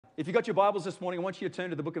If you've got your Bibles this morning, I want you to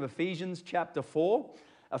turn to the book of Ephesians chapter 4.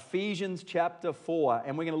 Ephesians chapter 4,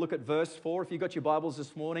 and we're going to look at verse 4. If you've got your Bibles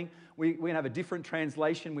this morning, we're going to have a different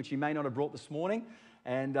translation, which you may not have brought this morning.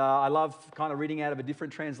 And I love kind of reading out of a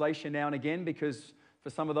different translation now and again, because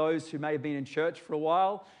for some of those who may have been in church for a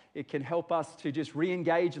while, it can help us to just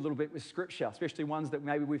re-engage a little bit with Scripture, especially ones that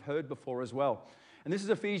maybe we've heard before as well. And this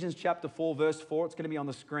is Ephesians chapter 4, verse 4. It's going to be on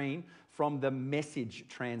the screen from the Message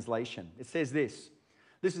translation. It says this.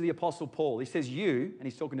 This is the Apostle Paul. He says, you, and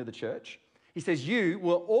he's talking to the church, he says, you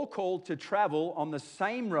were all called to travel on the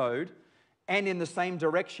same road and in the same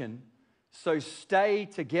direction, so stay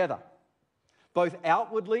together, both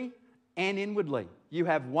outwardly and inwardly. You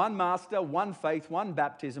have one master, one faith, one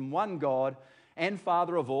baptism, one God and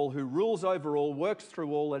Father of all, who rules over all, works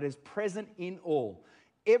through all, and is present in all.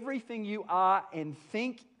 Everything you are and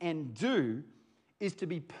think and do is to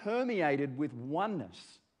be permeated with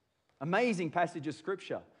oneness. Amazing passage of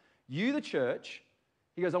Scripture. You, the church,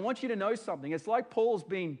 he goes, I want you to know something. It's like Paul's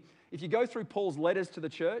been, if you go through Paul's letters to the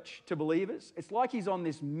church, to believers, it's like he's on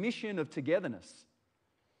this mission of togetherness.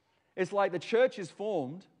 It's like the church is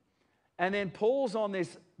formed, and then Paul's on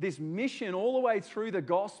this mission all the way through the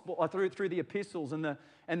gospel, or through the epistles and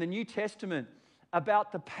the New Testament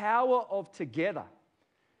about the power of together.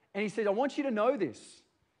 And he said, I want you to know this,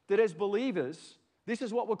 that as believers, this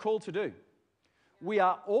is what we're called to do. We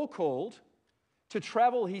are all called to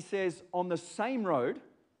travel, he says, on the same road,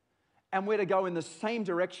 and we're to go in the same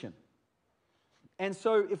direction. And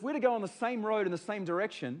so if we're to go on the same road in the same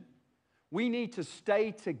direction, we need to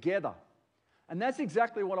stay together. And that's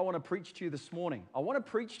exactly what I want to preach to you this morning. I want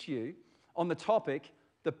to preach to you on the topic,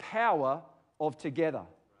 the power of together.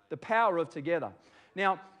 The power of together.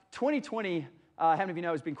 Now, 2020, how many of you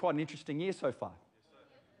know, has been quite an interesting year so far?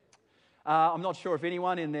 I'm not sure if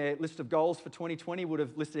anyone in their list of goals for 2020 would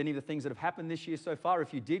have listed any of the things that have happened this year so far.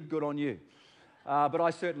 If you did, good on you. But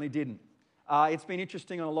I certainly didn't. It's been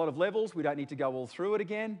interesting on a lot of levels. We don't need to go all through it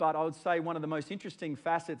again, but I would say one of the most interesting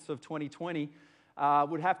facets of 2020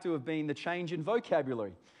 would have to have been the change in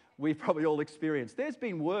vocabulary we've probably all experienced. There's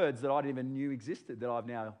been words that I didn't even knew existed that I've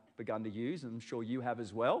now begun to use, and I'm sure you have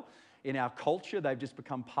as well. In our culture, they've just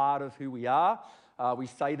become part of who we are. We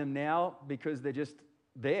say them now because they're just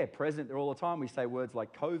there, present there all the time. We say words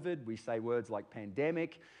like COVID, we say words like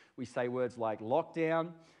pandemic, we say words like lockdown.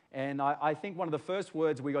 And I think one of the first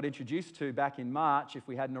words we got introduced to back in March, if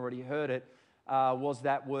we hadn't already heard it, was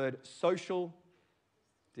that word social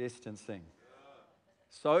distancing.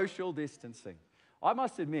 Social distancing. I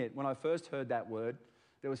must admit, when I first heard that word,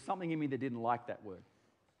 there was something in me that didn't like that word.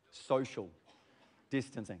 Social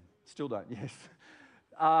distancing. Still don't,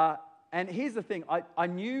 yes. And here's the thing. I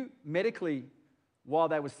knew medically while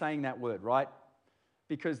they were saying that word, right?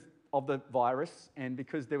 Because of the virus and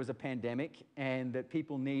because there was a pandemic and that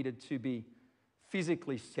people needed to be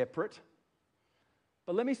physically separate.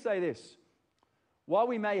 But let me say this. While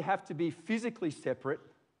we may have to be physically separate,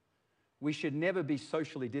 we should never be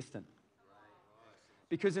socially distant.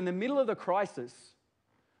 Because in the middle of the crisis,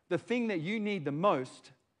 the thing that you need the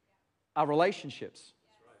most are relationships.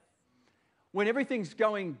 When everything's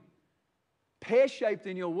going pear-shaped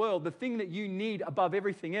in your world, the thing that you need above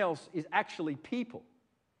everything else is actually people.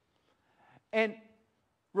 And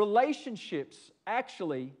relationships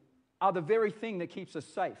actually are the very thing that keeps us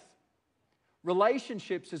safe.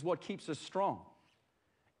 Relationships is what keeps us strong.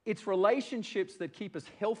 It's relationships that keep us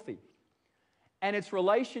healthy. And it's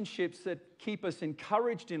relationships that keep us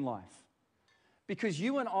encouraged in life. Because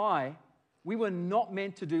you and I, we were not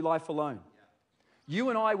meant to do life alone. You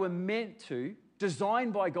and I were meant to,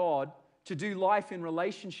 designed by God, to do life in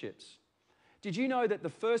relationships. Did you know that the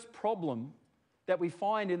first problem that we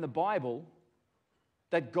find in the Bible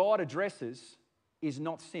that God addresses is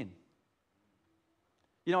not sin?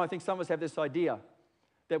 You know, I think some of us have this idea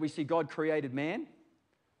that we see God created man,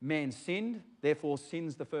 man sinned, therefore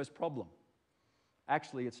sin's the first problem.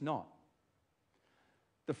 Actually, it's not.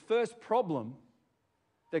 The first problem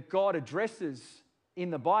that God addresses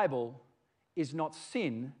in the Bible is not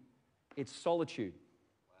sin, it's solitude.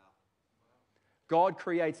 God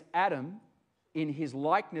creates Adam in his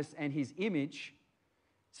likeness and his image,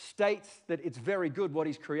 states that it's very good what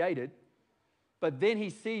he's created, but then he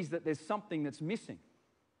sees that there's something that's missing.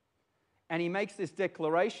 And he makes this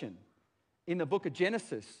declaration in the book of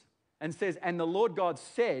Genesis and says, and the Lord God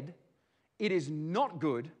said, it is not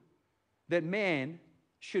good that man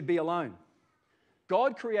should be alone.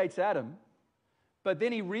 God creates Adam, but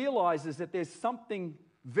then he realizes that there's something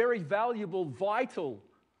very valuable, vital,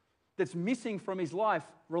 that's missing from his life,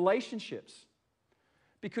 relationships.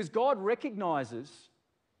 Because God recognizes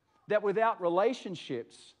that without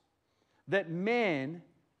relationships, that man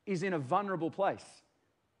is in a vulnerable place.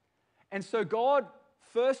 And so God,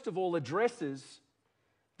 first of all, addresses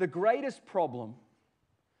the greatest problem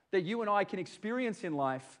that you and I can experience in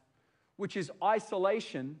life, which is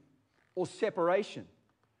isolation or separation.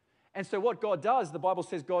 And so what God does, the Bible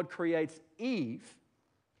says God creates Eve.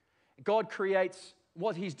 God creates,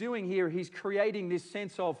 what he's doing here, he's creating this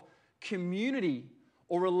sense of community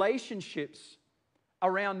or relationships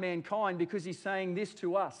around mankind, because he's saying this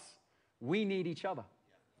to us: we need each other.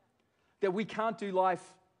 That we can't do life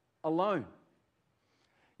alone.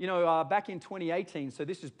 You know, back in 2018, so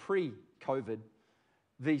this is pre-COVID,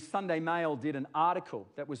 the Sunday Mail did an article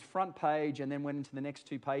that was front page and then went into the next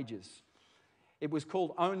 2 pages. It was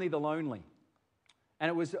called Only the Lonely. And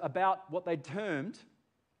it was about what they termed,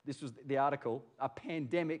 this was the article, a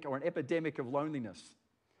pandemic or an epidemic of loneliness.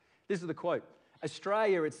 This is the quote: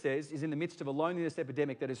 Australia, it says, is in the midst of a loneliness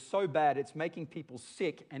epidemic that is so bad it's making people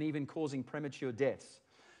sick and even causing premature deaths.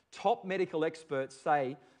 Top medical experts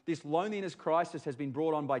say this loneliness crisis has been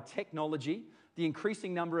brought on by technology, the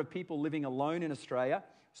increasing number of people living alone in Australia,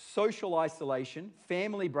 social isolation,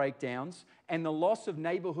 family breakdowns, and the loss of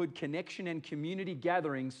neighbourhood connection and community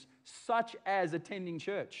gatherings, such as attending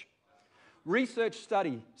church. Research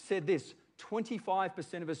study said this: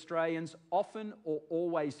 25% of Australians often or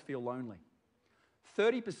always feel lonely.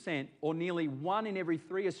 30%, or nearly 1 in every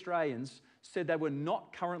 3 Australians, said they were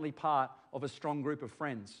not currently part of a strong group of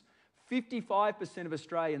friends. 55% of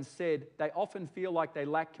Australians said they often feel like they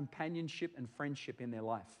lack companionship and friendship in their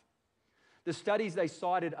life. The studies they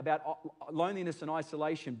cited about loneliness and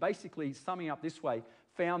isolation, basically summing up this way,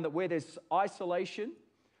 found that where there's isolation,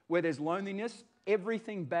 where there's loneliness,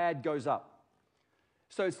 everything bad goes up.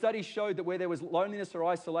 So studies showed that where there was loneliness or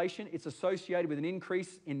isolation, it's associated with an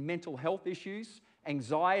increase in mental health issues,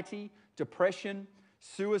 anxiety, depression,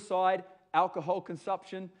 suicide, alcohol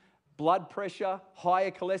consumption, blood pressure,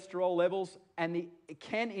 higher cholesterol levels, and it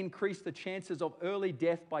can increase the chances of early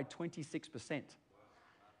death by 26%.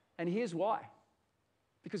 And here's why.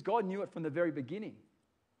 Because God knew it from the very beginning.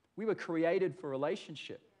 We were created for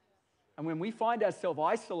relationship. And when we find ourselves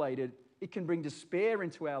isolated, it can bring despair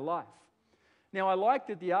into our life. Now, I like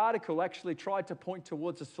that the article actually tried to point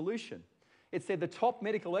towards a solution. It said the top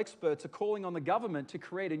medical experts are calling on the government to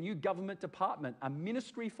create a new government department, a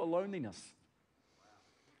ministry for loneliness.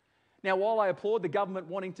 Now, while I applaud the government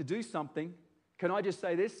wanting to do something, can I just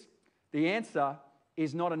say this? The answer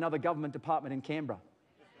is not another government department in Canberra.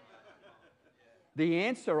 The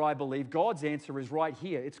answer, I believe, God's answer, is right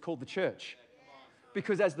here. It's called the church.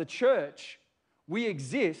 Because as the church, we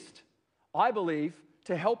exist, I believe,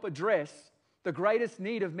 to help address the greatest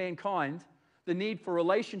need of mankind, the need for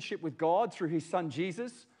relationship with God through his son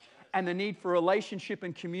Jesus, and the need for relationship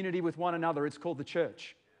and community with one another. It's called the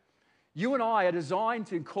church. You and I are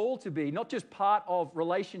designed and called to be not just part of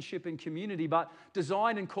relationship and community, but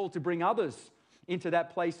designed and called to bring others into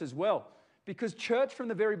that place as well. Because church from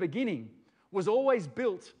the very beginning was always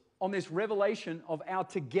built on this revelation of our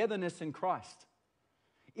togetherness in Christ.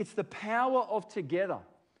 It's the power of together.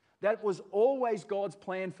 That was always God's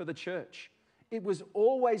plan for the church. It was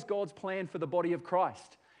always God's plan for the body of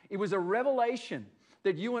Christ. It was a revelation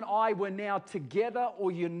that you and I were now together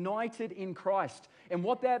or united in Christ. And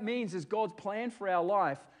what that means is God's plan for our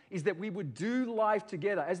life is that we would do life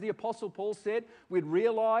together. As the Apostle Paul said, we'd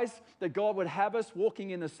realize that God would have us walking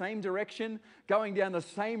in the same direction, going down the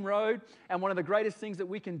same road. And one of the greatest things that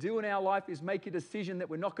we can do in our life is make a decision that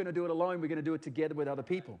we're not going to do it alone, we're going to do it together with other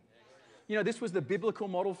people. You know, this was the biblical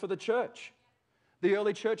model for the church. The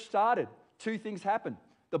early church started. 2 things happened.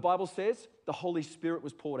 The Bible says the Holy Spirit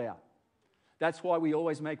was poured out. That's why we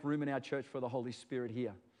always make room in our church for the Holy Spirit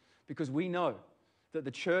here. Because we know that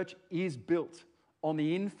the church is built on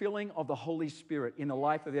the infilling of the Holy Spirit in the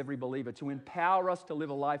life of every believer to empower us to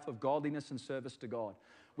live a life of godliness and service to God.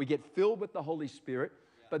 We get filled with the Holy Spirit,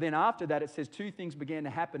 but then after that it says 2 things began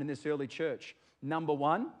to happen in this early church. Number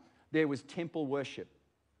 1, there was temple worship.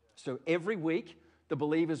 So every week the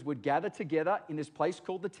believers would gather together in this place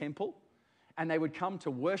called the temple, and they would come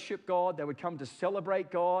to worship God, they would come to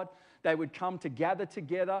celebrate God, they would come to gather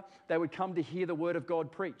together, they would come to hear the word of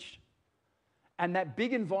God preached. And that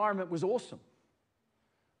big environment was awesome.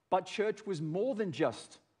 But church was more than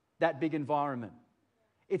just that big environment.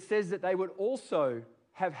 It says that they would also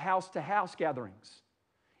have house-to-house gatherings.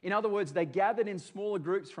 In other words, they gathered in smaller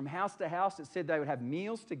groups from house to house. It said they would have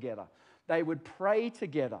meals together. They would pray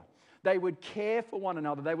together. They would care for one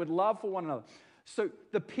another. They would love for one another. So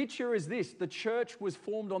the picture is this. The church was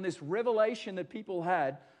formed on this revelation that people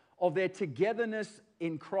had of their togetherness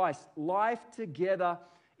in Christ. Life together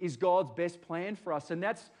is God's best plan for us. And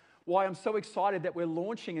that's why I'm so excited that we're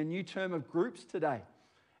launching a new term of groups today.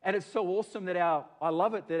 And it's so awesome that I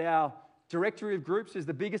love it, that our directory of groups is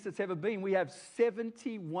the biggest it's ever been. We have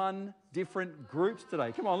 71 different groups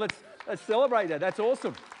today. Come on, let's celebrate that. That's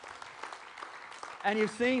awesome. And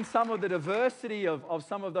you've seen some of the diversity of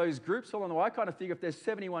some of those groups along the way. I kind of think if there's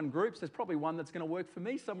 71 groups, there's probably one that's going to work for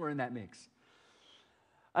me somewhere in that mix.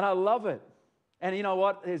 And I love it. And you know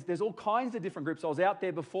what? There's all kinds of different groups. I was out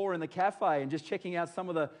there before in the cafe and just checking out some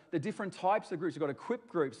of the different types of groups. We've got equip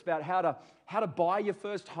groups about how to buy your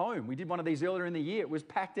first home. We did one of these earlier in the year. It was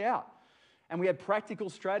packed out. And we had practical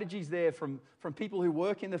strategies there from people who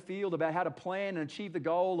work in the field about how to plan and achieve the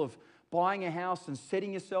goal of buying a house and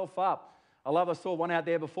setting yourself up. I saw one out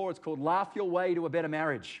there before. It's called Laugh Your Way to a Better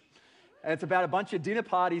Marriage. And it's about a bunch of dinner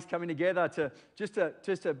parties coming together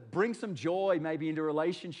to bring some joy maybe into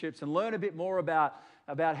relationships and learn a bit more about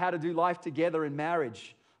how to do life together in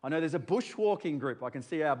marriage. I know there's a bushwalking group. I can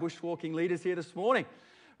see our bushwalking leaders here this morning,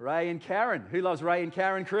 Ray and Karen. Who loves Ray and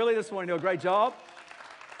Karen Crilly this morning? Do a great job.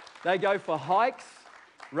 They go for hikes.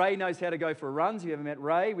 Ray knows how to go for runs. If you ever met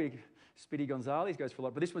Ray, Spitty Gonzalez goes for a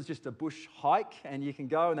lot. But this was just a bush hike, and you can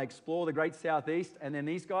go and they explore the great southeast. And then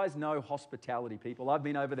these guys know hospitality, people. I've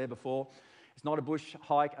been over there before. It's not a bush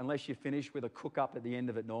hike unless you finish with a cook-up at the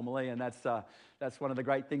end of it normally, and that's one of the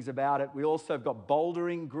great things about it. We also have got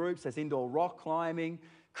bouldering groups. There's indoor rock climbing,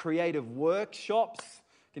 creative workshops.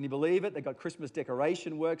 Can you believe it? They've got Christmas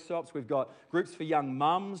decoration workshops. We've got groups for young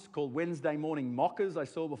mums called Wednesday Morning Mockers, I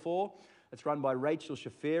saw before. It's run by Rachel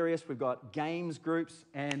Shafarius. We've got games groups,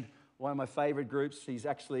 and one of my favorite groups, he's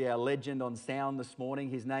actually our legend on sound this morning.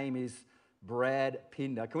 His name is Brad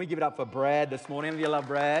Pinder. Can we give it up for Brad this morning? How many of you love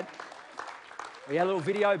Brad? We had a little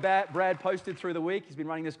video Brad posted through the week. He's been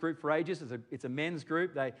running this group for ages. It's a men's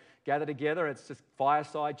group. They gather together. It's just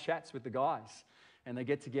fireside chats with the guys. And they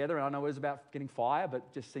get together, and I know it was about getting fire,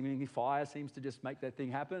 but just seemingly fire seems to just make that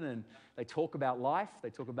thing happen. And they talk about life. They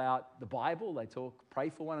talk about the Bible. They pray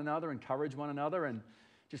for one another, encourage one another, and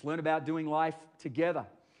just learn about doing life together.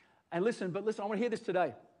 And listen, I want to hear this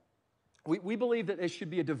today. We believe that there should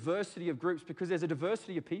be a diversity of groups because there's a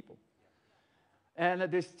diversity of people. And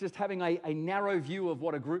that there's just having a narrow view of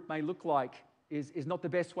what a group may look like is not the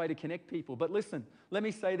best way to connect people. But listen, let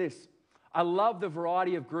me say this. I love the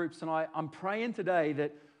variety of groups, and I'm praying today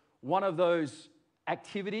that one of those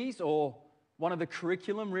activities or one of the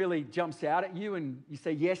curriculum really jumps out at you and you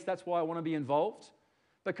say, yes, that's why I want to be involved.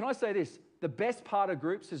 But can I say this? The best part of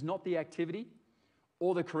groups is not the activity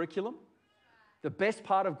or the curriculum. The best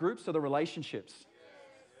part of groups are the relationships.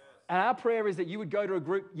 And our prayer is that you would go to a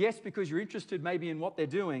group, yes, because you're interested maybe in what they're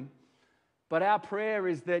doing, but our prayer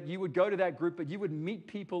is that you would go to that group, but you would meet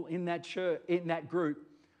people in that church, in that group,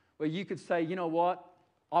 where you could say, you know what,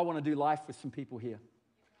 I want to do life with some people here.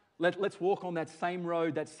 Let's walk on that same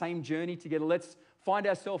road, that same journey together. Let's find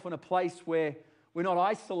ourselves in a place where we're not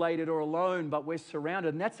isolated or alone, but we're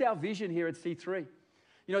surrounded. And that's our vision here at C3.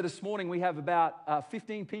 You know, this morning we have about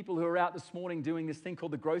 15 people who are out this morning doing this thing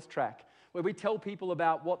called the Growth Track, where we tell people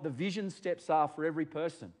about what the vision steps are for every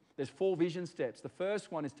person. There's 4 vision steps. The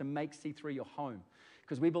first one is to make C3 your home,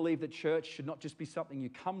 because we believe that church should not just be something you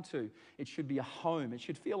come to. It should be a home. It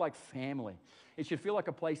should feel like family. It should feel like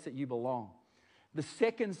a place that you belong. The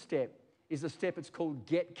second step is a step it's called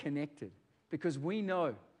Get Connected, because we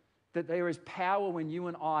know that there is power when you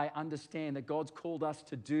and I understand that God's called us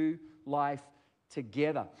to do life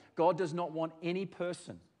together. God does not want any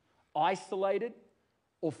person isolated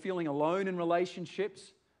or feeling alone in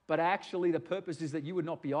relationships, but actually the purpose is that you would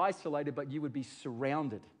not be isolated, but you would be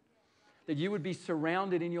surrounded. That you would be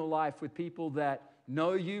surrounded in your life with people that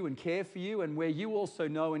know you and care for you, and where you also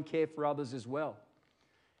know and care for others as well.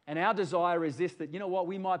 And our desire is this, that, you know what,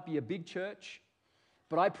 we might be a big church,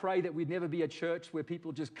 but I pray that we'd never be a church where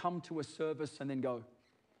people just come to a service and then go.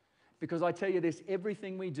 Because I tell you this,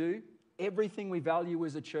 everything we do, everything we value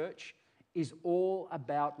as a church is all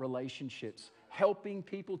about relationships. Helping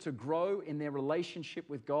people to grow in their relationship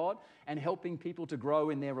with God and helping people to grow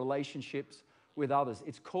in their relationships with others.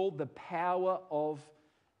 It's called the power of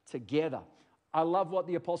together. I love what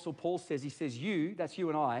the Apostle Paul says. He says, that's you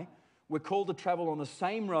and I, we're called to travel on the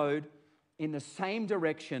same road, in the same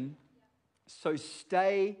direction, so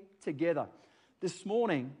stay together. This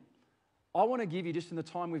morning, I want to give you, just in the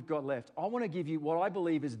time we've got left, I want to give you what I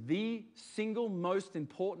believe is the single most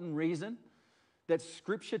important reason that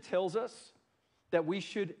Scripture tells us that we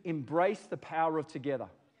should embrace the power of together.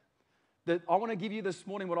 That I want to give you this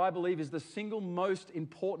morning what I believe is the single most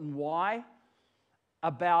important why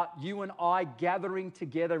about you and I gathering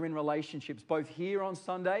together in relationships, both here on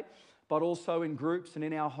Sunday, but also in groups and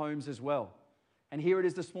in our homes as well. And here it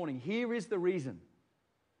is this morning. Here is the reason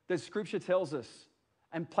that Scripture tells us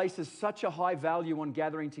and places such a high value on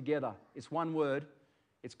gathering together. It's one word.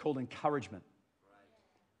 It's called encouragement.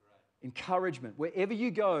 Encouragement. Wherever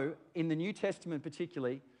you go in the New Testament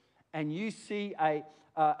particularly, and you see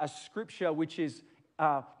a scripture which is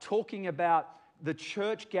talking about the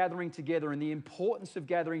church gathering together and the importance of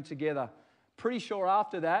gathering together, pretty sure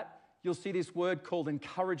after that, you'll see this word called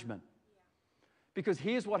encouragement. Because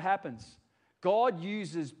here's what happens. God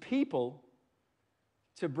uses people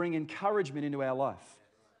to bring encouragement into our life.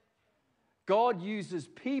 God uses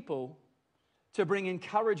people to bring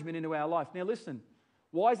encouragement into our life. Now listen,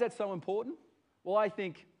 why is that so important? Well, I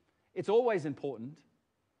think it's always important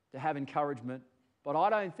to have encouragement, but I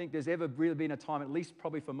don't think there's ever really been a time, at least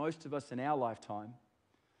probably for most of us in our lifetime,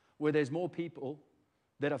 where there's more people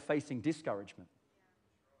that are facing discouragement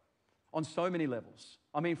on so many levels.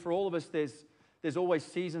 I mean, for all of us, there's always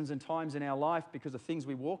seasons and times in our life because of things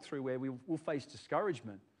we walk through where we will face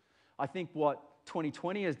discouragement. I think what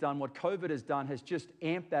 2020 has done, what COVID has done, has just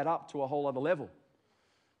amped that up to a whole other level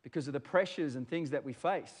because of the pressures and things that we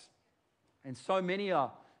face. And so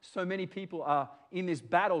many people are in this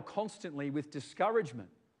battle constantly with discouragement.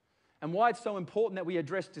 And why it's so important that we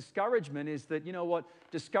address discouragement is that, you know what,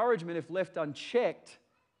 discouragement, if left unchecked,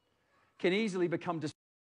 can easily become discouragement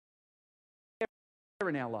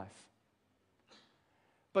in our life.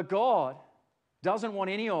 But God doesn't want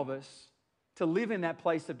any of us to live in that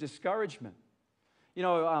place of discouragement. You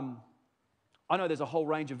know, I know there's a whole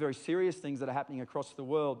range of very serious things that are happening across the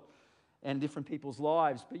world and different people's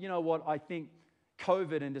lives. But you know what? I think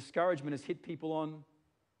COVID and discouragement has hit people on,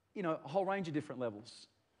 you know, a whole range of different levels.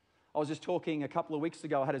 I was just talking a couple of weeks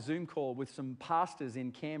ago. I had a Zoom call with some pastors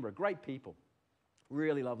in Canberra. Great people.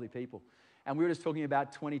 Really lovely people. And we were just talking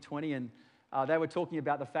about 2020 and they were talking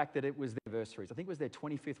about the fact that it was their anniversaries. I think it was their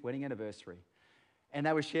 25th wedding anniversary. And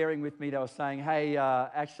they were sharing with me, they were saying, hey,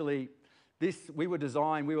 actually, we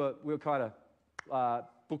were kind of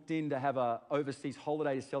booked in to have an overseas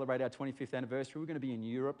holiday to celebrate our 25th anniversary. We're going to be in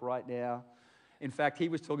Europe right now. In fact, he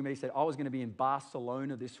was talking to me, he said, I was going to be in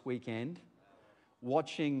Barcelona this weekend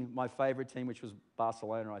watching my favorite team, which was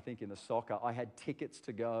Barcelona, I think, in the soccer. I had tickets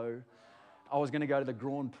to go. I was going to go to the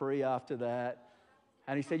Grand Prix after that.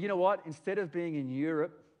 And he said, you know what? Instead of being in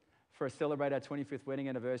Europe for celebrate our 25th wedding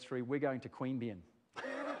anniversary, we're going to Queanbeyan.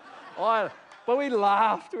 But we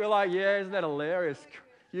laughed. We were like, yeah, isn't that hilarious?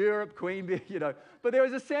 Europe, Queanbeyan, you know. But there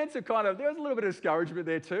was a sense of there was a little bit of discouragement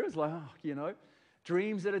there too. It's like, oh, you know,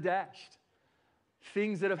 dreams that are dashed.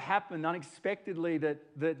 Things that have happened unexpectedly that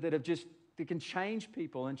can change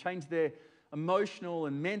people and change their emotional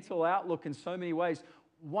and mental outlook in so many ways.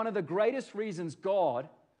 One of the greatest reasons God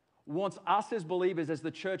wants us as believers, as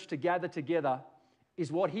the church, to gather together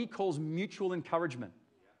is what he calls mutual encouragement.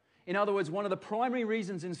 In other words, one of the primary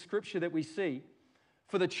reasons in Scripture that we see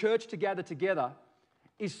for the church to gather together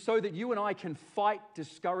is so that you and I can fight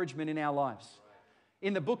discouragement in our lives.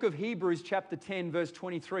 In the book of Hebrews chapter 10, verse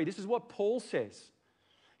 23, this is what Paul says.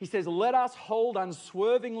 He says, let us hold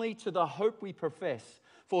unswervingly to the hope we profess,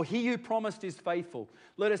 for he who promised is faithful.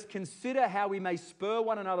 Let us consider how we may spur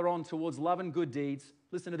one another on towards love and good deeds.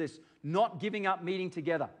 Listen to this, not giving up meeting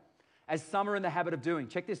together, as some are in the habit of doing.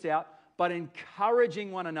 Check this out, but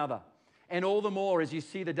encouraging one another, and all the more as you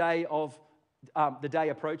see the day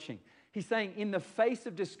approaching. He's saying in the face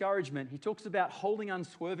of discouragement, he talks about holding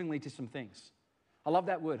unswervingly to some things. I love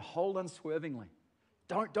that word, hold unswervingly.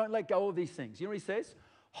 Don't let go of these things. You know what he says?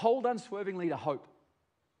 Hold unswervingly to hope.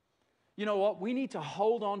 You know what? We need to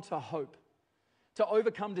hold on to hope. To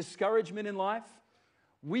overcome discouragement in life,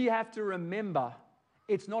 we have to remember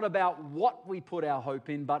it's not about what we put our hope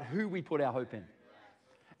in, but who we put our hope in.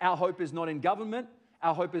 Our hope is not in government.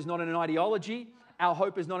 Our hope is not in an ideology. Our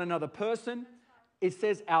hope is not in another person. It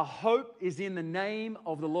says our hope is in the name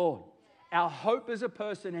of the Lord. Our hope is a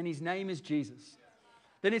person and his name is Jesus.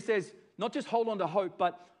 Then it says, not just hold on to hope,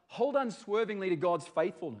 but hold unswervingly to God's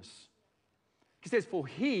faithfulness. He says, for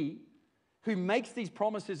he who makes these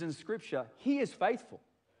promises in Scripture, he is faithful.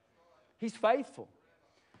 He's faithful.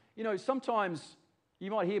 You know, sometimes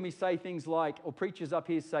you might hear me say things like, or preachers up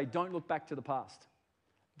here say, don't look back to the past.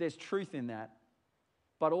 There's truth in that.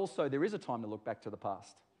 But also there is a time to look back to the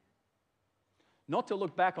past. Not to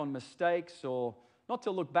look back on mistakes or not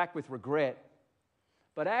to look back with regret,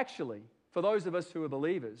 but actually, for those of us who are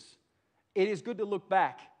believers, it is good to look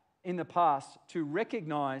back in the past to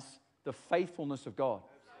recognize the faithfulness of God.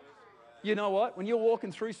 You know what? When you're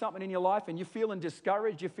walking through something in your life and you're feeling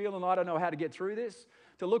discouraged, you're feeling, I don't know how to get through this,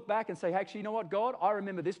 to look back and say, actually, you know what, God, I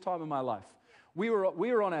remember this time in my life. We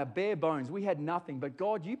were on our bare bones. We had nothing, but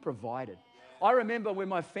God, you provided. I remember when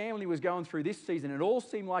my family was going through this season, it all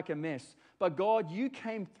seemed like a mess, But God, you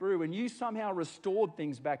came through and you somehow restored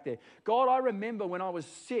things back there. God, I remember when I was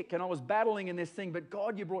sick and I was battling in this thing, but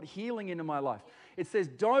God, you brought healing into my life. It says,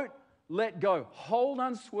 don't let go. Hold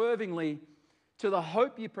unswervingly to the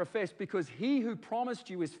hope you profess, because he who promised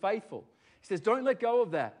you is faithful. He says, don't let go of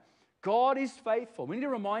that. God is faithful. We need to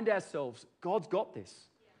remind ourselves, God's got this.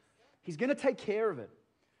 He's going to take care of it.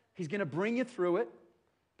 He's going to bring you through it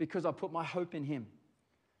because I put my hope in him.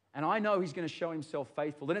 And I know he's going to show himself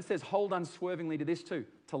faithful. Then it says, hold unswervingly to this too,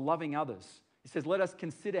 to loving others. It says, let us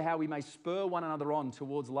consider how we may spur one another on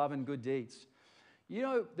towards love and good deeds. You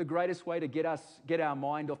know the greatest way to get our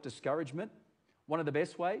mind off discouragement? One of the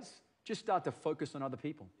best ways? Just start to focus on other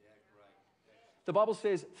people. The Bible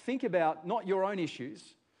says, think about not your own issues,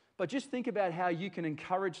 but just think about how you can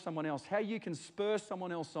encourage someone else, how you can spur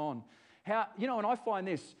someone else on. And I find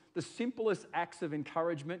this, the simplest acts of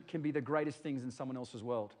encouragement can be the greatest things in someone else's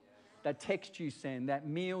world. That text you send, that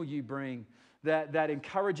meal you bring, that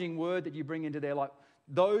encouraging word that you bring into their life,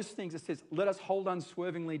 those things, it says, let us hold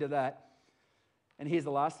unswervingly to that. And here's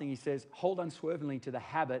the last thing he says, hold unswervingly to the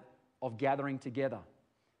habit of gathering together.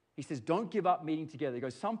 He says, don't give up meeting together. He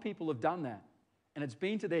goes, some people have done that, and it's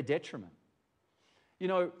been to their detriment. You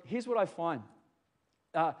know, here's what I find.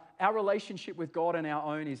 Our relationship with God and our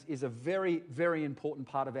own is a very, very important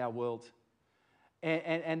part of our world.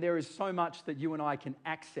 And there is so much that you and I can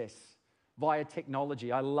access via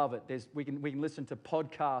technology. I love it. We can listen to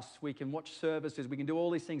podcasts, we can watch services, we can do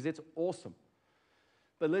all these things. It's awesome.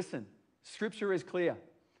 But listen, Scripture is clear.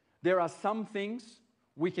 There are some things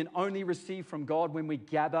we can only receive from God when we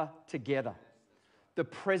gather together. The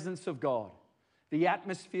presence of God, the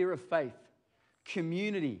atmosphere of faith,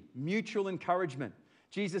 community, mutual encouragement.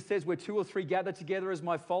 Jesus says, where two or three gather together as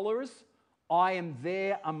my followers, I am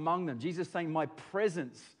there among them. Jesus is saying my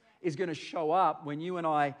presence is going to show up when you and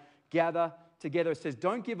I gather together. It says,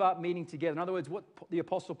 don't give up meeting together. In other words, what the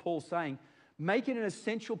Apostle Paul's saying, make it an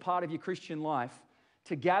essential part of your Christian life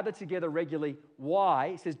to gather together regularly. Why?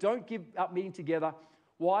 He says, don't give up meeting together.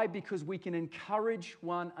 Why? Because we can encourage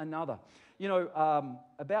one another. You know,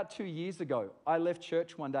 about 2 years ago, I left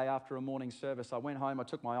church one day after a morning service. I went home, I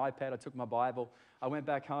took my iPad, I took my Bible. I went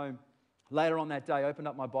back home. Later on that day, I opened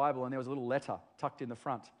up my Bible and there was a little letter tucked in the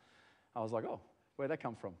front. I was like, oh, where'd that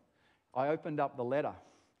come from? I opened up the letter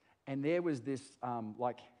and there was this,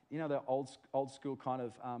 the old school kind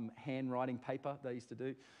of handwriting paper they used to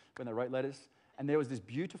do when they wrote letters. And there was this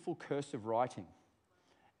beautiful cursive writing.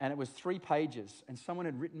 And it was 3 pages. And someone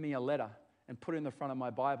had written me a letter and put it in the front of my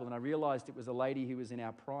Bible. And I realized it was a lady who was in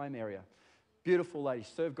our prime area. Beautiful lady,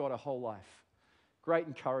 served God her whole life. Great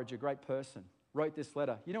encourager, great person. Wrote this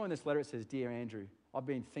letter. You know in this letter it says, Dear Andrew, I've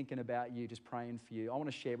been thinking about you, just praying for you. I want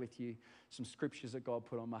to share with you some scriptures that God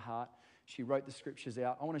put on my heart. She wrote the scriptures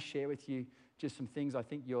out. I want to share with you just some things I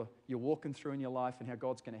think you're walking through in your life and how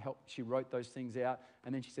God's going to help. She wrote those things out.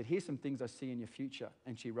 And then she said, here's some things I see in your future.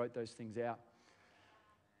 And she wrote those things out.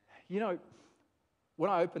 You know, when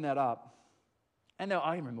I opened that up, and now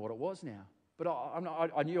I remember what it was now, but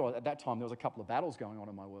I knew at that time there was a couple of battles going on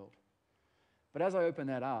in my world. But as I opened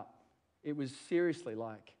that up, it was seriously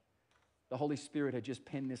like the Holy Spirit had just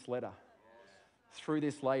penned this letter through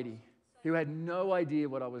this lady who had no idea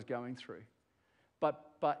what I was going through,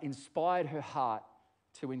 but inspired her heart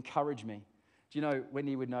to encourage me. Do you know,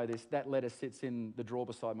 Wendy would know this, that letter sits in the drawer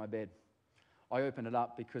beside my bed. I open it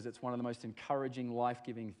up because it's one of the most encouraging,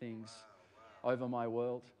 life-giving things over my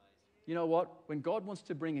world. You know what? When God wants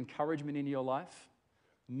to bring encouragement into your life,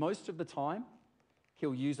 most of the time,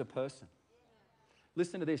 he'll use a person.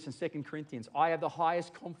 Listen to this in 2 Corinthians. I have the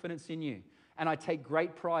highest confidence in you, and I take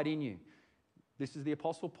great pride in you. This is the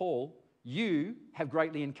Apostle Paul. You have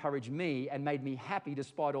greatly encouraged me and made me happy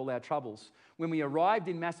despite all our troubles. When we arrived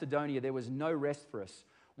in Macedonia, there was no rest for us.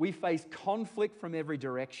 We faced conflict from every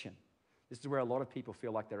direction. This is where a lot of people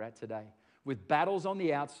feel like they're at today, with battles on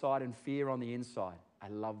the outside and fear on the inside. I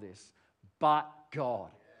love this. But God.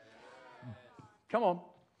 Come on.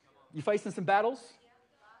 You facing some battles?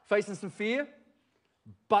 Facing some fear?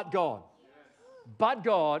 But God. But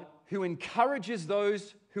God, who encourages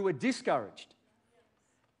those who are discouraged,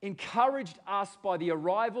 encouraged us by the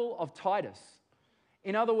arrival of Titus.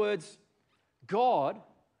 In other words, God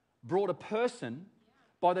brought a person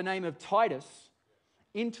by the name of Titus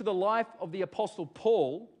into the life of the Apostle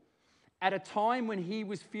Paul at a time when he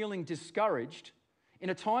was feeling discouraged, in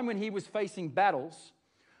a time when he was facing battles,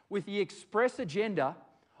 with the express agenda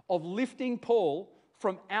of lifting Paul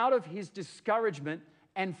from out of his discouragement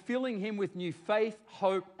and filling him with new faith,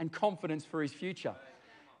 hope, and confidence for his future.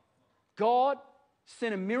 God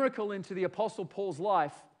sent a miracle into the Apostle Paul's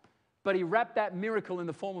life, but he wrapped that miracle in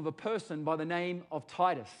the form of a person by the name of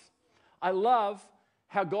Titus. I love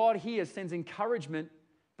how God here sends encouragement,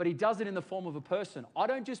 but he does it in the form of a person. I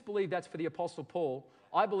don't just believe that's for the Apostle Paul.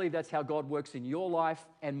 I believe that's how God works in your life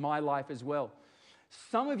and my life as well.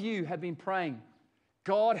 Some of you have been praying,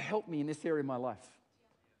 God, help me in this area of my life.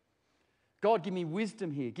 God, give me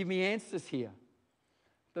wisdom here. Give me answers here.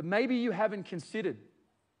 But maybe you haven't considered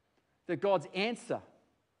that God's answer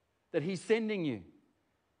that he's sending you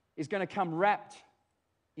is going to come wrapped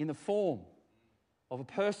in the form of a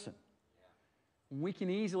person. We can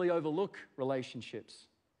easily overlook relationships.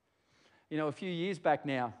 You know, a few years back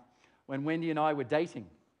now, when Wendy and I were dating,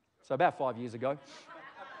 so about 5 years ago,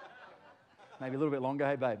 maybe a little bit longer,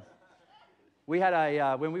 hey babe. We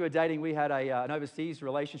had when we were dating, we had an overseas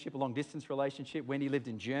relationship, a long-distance relationship. Wendy lived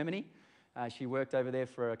in Germany. She worked over there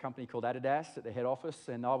for a company called Adidas at the head office,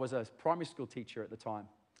 and I was a primary school teacher at the time.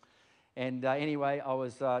 And anyway, I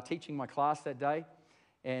was teaching my class that day,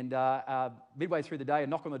 and midway through the day, a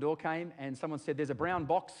knock on the door came, and someone said, "There's a brown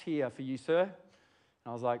box here for you, sir." And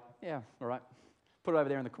I was like, "Yeah, all right." Put it over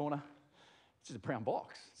there in the corner. It's just a brown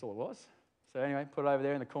box. That's all it was. So anyway, put it over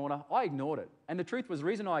there in the corner. I ignored it. And the truth was, the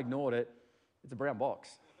reason I ignored it, it's a brown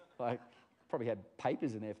box. Like, probably had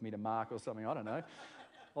papers in there for me to mark or something. I don't know.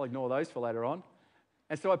 I'll ignore those for later on.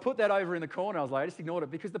 And so I put that over in the corner. I was like, I just ignored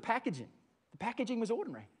it because the packaging was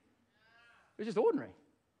ordinary. It was just ordinary.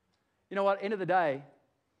 You know what? End of the day,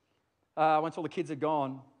 once all the kids had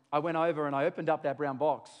gone, I went over and I opened up that brown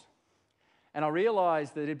box. And I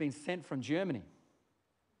realized that it had been sent from Germany,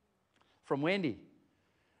 from Wendy.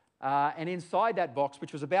 And inside that box,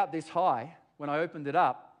 which was about this high, when I opened it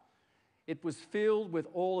up, it was filled with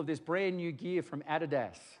all of this brand new gear from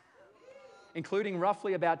Adidas, including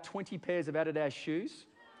roughly about 20 pairs of Adidas shoes,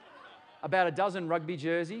 about a dozen rugby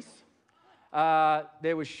jerseys.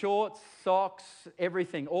 There was shorts, socks,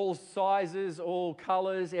 everything, all sizes, all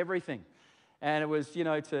colors, everything. And it was, you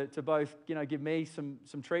know, to both, you know, give me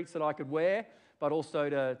some treats that I could wear, but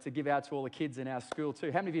also to give out to all the kids in our school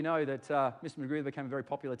too. How many of you know that Mr. McGruther became a very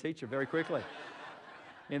popular teacher very quickly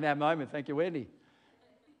in that moment? Thank you, Wendy.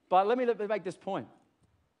 But let me make this point.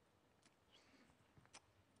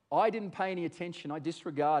 I didn't pay any attention. I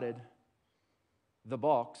disregarded the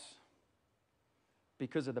box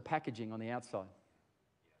because of the packaging on the outside.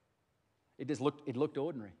 It looked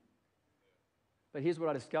ordinary. But here's what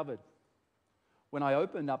I discovered. When I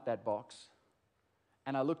opened up that box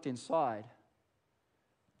and I looked inside,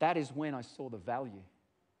 that is when I saw the value.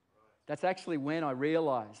 That's actually when I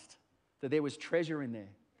realized that there was treasure in there.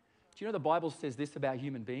 Do you know the Bible says this about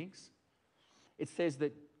human beings? It says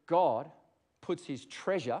that God puts his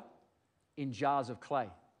treasure in jars of clay.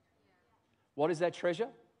 What is that treasure?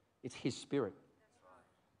 It's his spirit.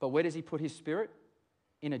 But where does he put his spirit?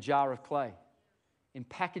 In a jar of clay. In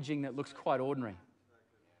packaging that looks quite ordinary.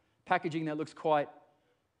 Packaging that looks quite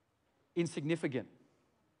insignificant.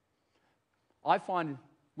 I find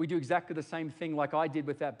we do exactly the same thing like I did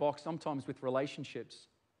with that box, sometimes with relationships.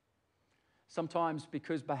 Sometimes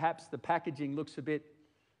because perhaps the packaging looks a bit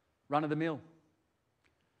run-of-the-mill.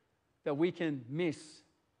 That we can miss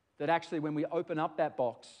that actually when we open up that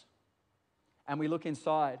box and we look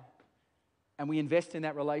inside and we invest in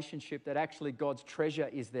that relationship, that actually God's treasure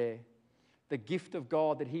is there. The gift of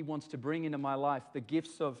God that he wants to bring into my life, the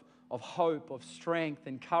gifts of hope, of strength,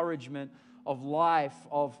 encouragement, of life,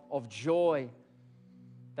 of joy,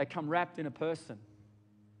 they come wrapped in a person.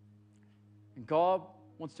 And God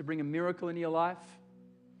wants to bring a miracle into your life.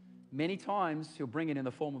 Many times he'll bring it in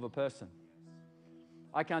the form of a person.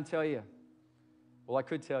 I can't tell you, well, I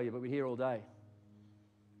could tell you, but we're here all day,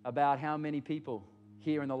 about how many people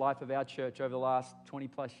here in the life of our church over the last 20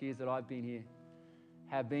 plus years that I've been here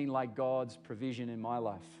have been like God's provision in my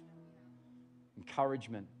life.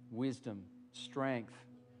 Encouragement, wisdom, strength.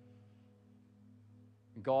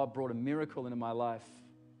 God brought a miracle into my life,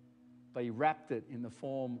 but he wrapped it in the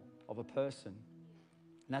form of a person.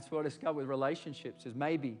 And that's what I discovered with relationships is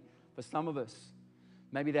maybe for some of us,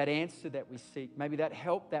 maybe that answer that we seek, maybe that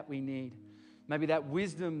help that we need, maybe that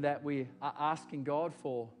wisdom that we are asking God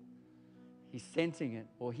for, he's sending it,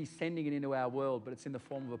 or he's sending it into our world, but it's in the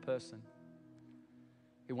form of a person.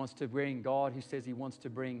 He wants to bring, God who says he wants to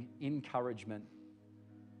bring encouragement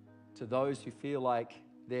to those who feel like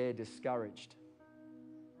they're discouraged.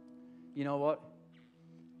 You know what?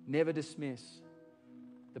 Never dismiss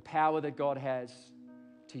the power that God has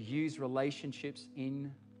to use relationships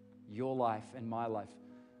in your life and my life.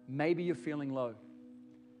 Maybe you're feeling low.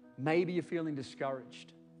 Maybe you're feeling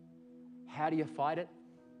discouraged. How do you fight it?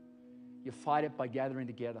 You fight it by gathering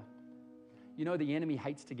together. You know the enemy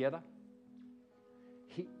hates together.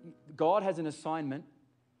 God has an assignment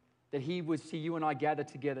that he would see you and I gather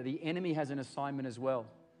together. The enemy has an assignment as well.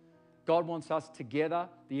 God wants us together.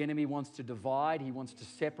 The enemy wants to divide. He wants to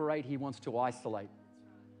separate. He wants to isolate.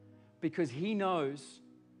 Because he knows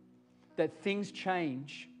that things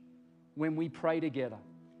change when we pray together.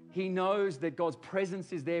 He knows that God's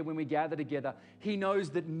presence is there when we gather together. He knows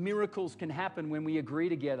that miracles can happen when we agree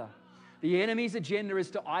together. The enemy's agenda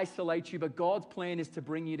is to isolate you, but God's plan is to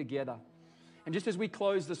bring you together. And just as we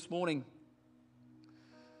close this morning,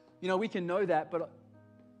 we can know that, but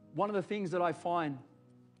one of the things that I find,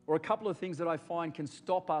 or a couple of things that I find can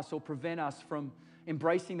stop us or prevent us from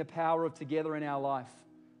embracing the power of together in our life.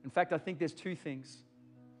 In fact, I think there's two things.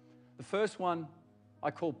 The first one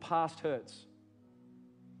I call past hurts.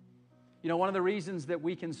 One of the reasons that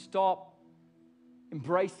we can stop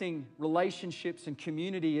embracing relationships and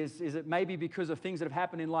community is it maybe because of things that have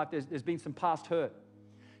happened in life. There's been some past hurt.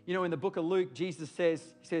 In the book of Luke, Jesus says,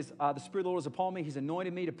 the Spirit of the Lord is upon me. He's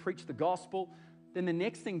anointed me to preach the gospel. Then the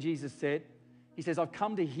next thing Jesus said, he says, I've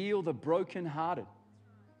come to heal the brokenhearted.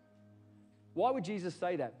 Why would Jesus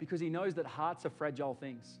say that? Because he knows that hearts are fragile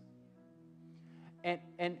things.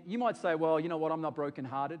 And you might say, well, you know what, I'm not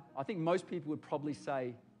brokenhearted. I think most people would probably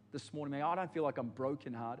say this morning, I don't feel like I'm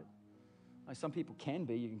brokenhearted. Some people can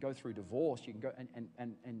be. You can go through divorce. You can go,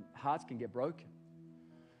 and hearts can get broken.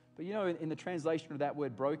 But in the translation of that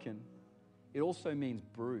word broken, it also means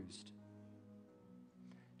bruised.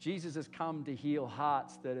 Jesus has come to heal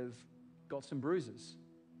hearts that have got some bruises.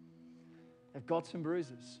 They've got some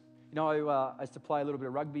bruises. I used to play a little bit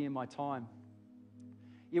of rugby in my time.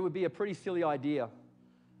 It would be a pretty silly idea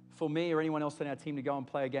for me or anyone else on our team to go and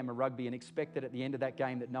play a game of rugby and expect that at the end of that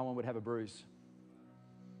game that no one would have a bruise.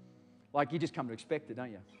 Like, you just come to expect it,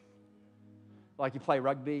 don't you? Like, you play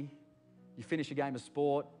rugby, you finish a game of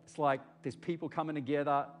sport, it's like there's people coming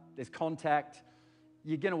together, there's contact,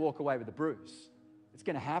 you're going to walk away with a bruise. It's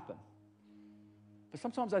going to happen. But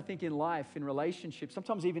sometimes I think in life, in relationships,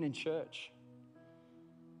 sometimes even in church,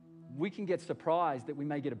 we can get surprised that we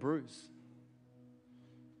may get a bruise.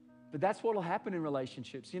 But that's what will happen in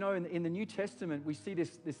relationships. In the New Testament, we see this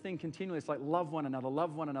thing continually. It's like love one another,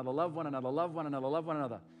 love one another, love one another, love one another, love one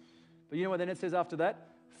another. But you know what then it says after that?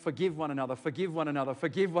 Forgive one another, forgive one another,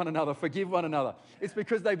 forgive one another, forgive one another. It's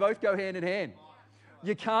because they both go hand in hand.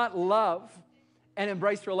 You can't love and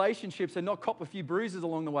embrace relationships and not cop a few bruises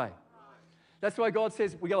along the way. That's why God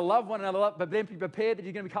says we've got to love one another, but then be prepared that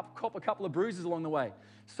you're going to cop a couple of bruises along the way.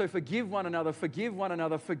 So forgive one another, forgive one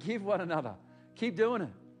another, forgive one another. Keep doing it.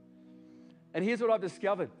 And here's what I've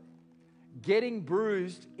discovered. Getting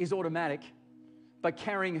bruised is automatic, but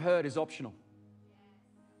carrying hurt is optional.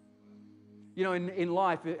 In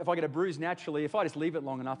life, if I get a bruise naturally, if I just leave it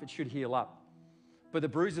long enough, it should heal up. But the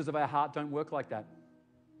bruises of our heart don't work like that.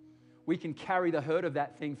 We can carry the hurt of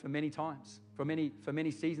that thing for many times, for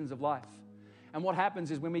many seasons of life. And what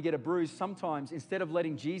happens is when we get a bruise, sometimes instead of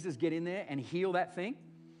letting Jesus get in there and heal that thing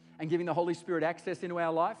and giving the Holy Spirit access into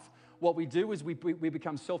our life, what we do is we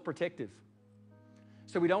become self-protective.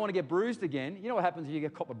 So we don't want to get bruised again. You know what happens if you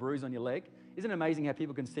get a bruise on your leg? Isn't it amazing how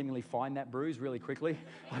people can seemingly find that bruise really quickly?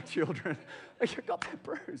 Like children, you got that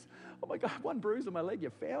bruise. Oh my God, one bruise on my leg, you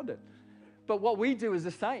found it. But what we do is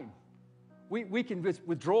the same. We can just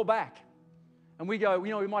withdraw back. And we go,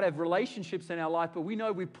 we might have relationships in our life, but we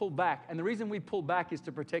know we've pulled back. And the reason we pull back is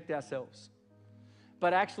to protect ourselves.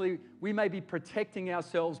 But actually, we may be protecting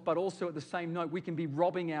ourselves, but also at the same note, we can be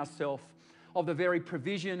robbing ourselves of the very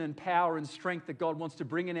provision and power and strength that God wants to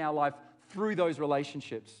bring in our life through those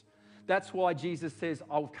relationships. That's why Jesus says,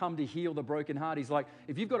 I'll come to heal the broken heart. He's like,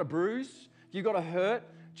 if you've got a bruise, if you've got a hurt,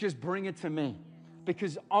 just bring it to me.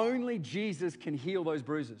 Because only Jesus can heal those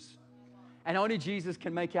bruises. And only Jesus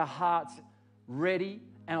can make our hearts ready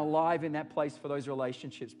and alive in that place for those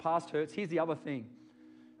relationships. Past hurts. Here's the other thing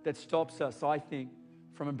that stops us, I think,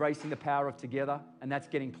 from embracing the power of together, and that's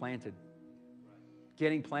getting planted.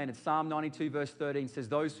 Getting planted. Psalm 92 verse 13 says,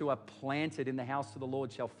 those who are planted in the house of the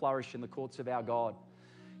Lord shall flourish in the courts of our God.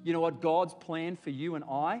 You know what? God's plan for you and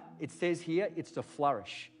I, it says here, it's to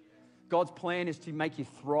flourish. God's plan is to make you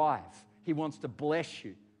thrive. He wants to bless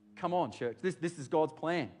you. Come on, church. This is God's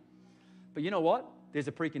plan. But you know what? There's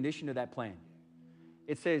a precondition to that plan.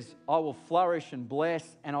 It says, I will flourish and bless,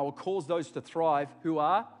 and I will cause those to thrive who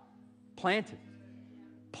are planted.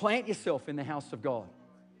 Plant yourself in the house of God.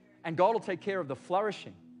 And God will take care of the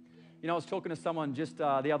flourishing. I was talking to someone just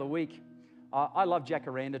the other week. I love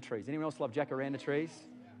jacaranda trees. Anyone else love jacaranda trees?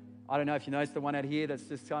 I don't know if you noticed the one out here that's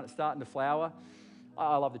just starting to flower.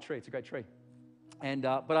 I love the tree. It's a great tree.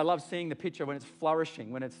 But I love seeing the picture when it's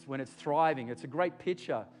flourishing, when it's thriving. It's a great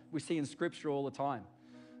picture we see in Scripture all the time.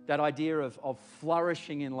 That idea of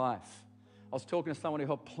flourishing in life. I was talking to someone who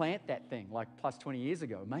helped plant that thing like plus 20 years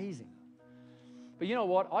ago. Amazing. But you know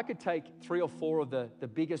what? I could take 3 or 4 of the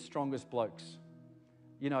biggest, strongest blokes,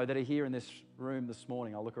 that are here in this room this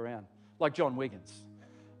morning. I'll look around. Like John Wiggins,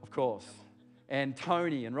 of course, and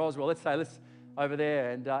Tony and Roswell. Let's over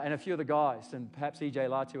there, and a few of the guys, and perhaps EJ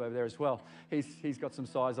Latu over there as well. He's got some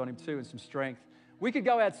size on him too and some strength. We could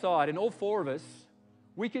go outside, and all 4 of us,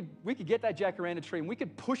 we could get that jacaranda tree, and we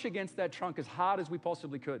could push against that trunk as hard as we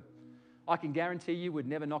possibly could. I can guarantee you we'd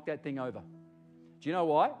never knock that thing over. Do you know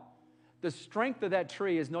why? The strength of that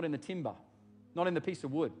tree is not in the timber, not in the piece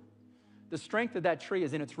of wood. The strength of that tree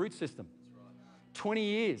is in its root system. 20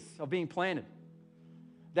 years of being planted.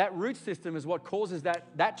 That root system is what causes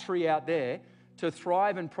that tree out there to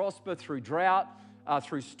thrive and prosper through drought,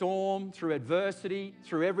 through storm, through adversity,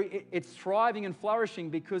 it's thriving and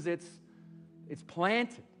flourishing because it's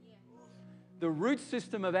planted. The root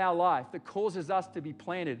system of our life that causes us to be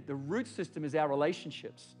planted, the root system is our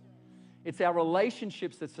relationships. It's our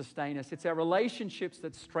relationships that sustain us. It's our relationships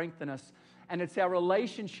that strengthen us. And it's our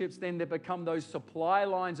relationships then that become those supply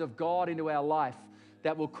lines of God into our life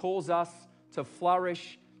that will cause us to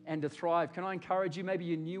flourish and to thrive. Can I encourage you, maybe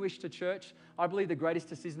you're newish to church, I believe the greatest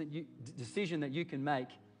decision that you can make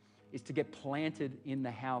is to get planted in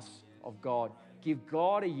the house of God. Give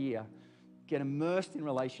God a year, get immersed in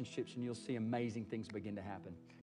relationships, and you'll see amazing things begin to happen.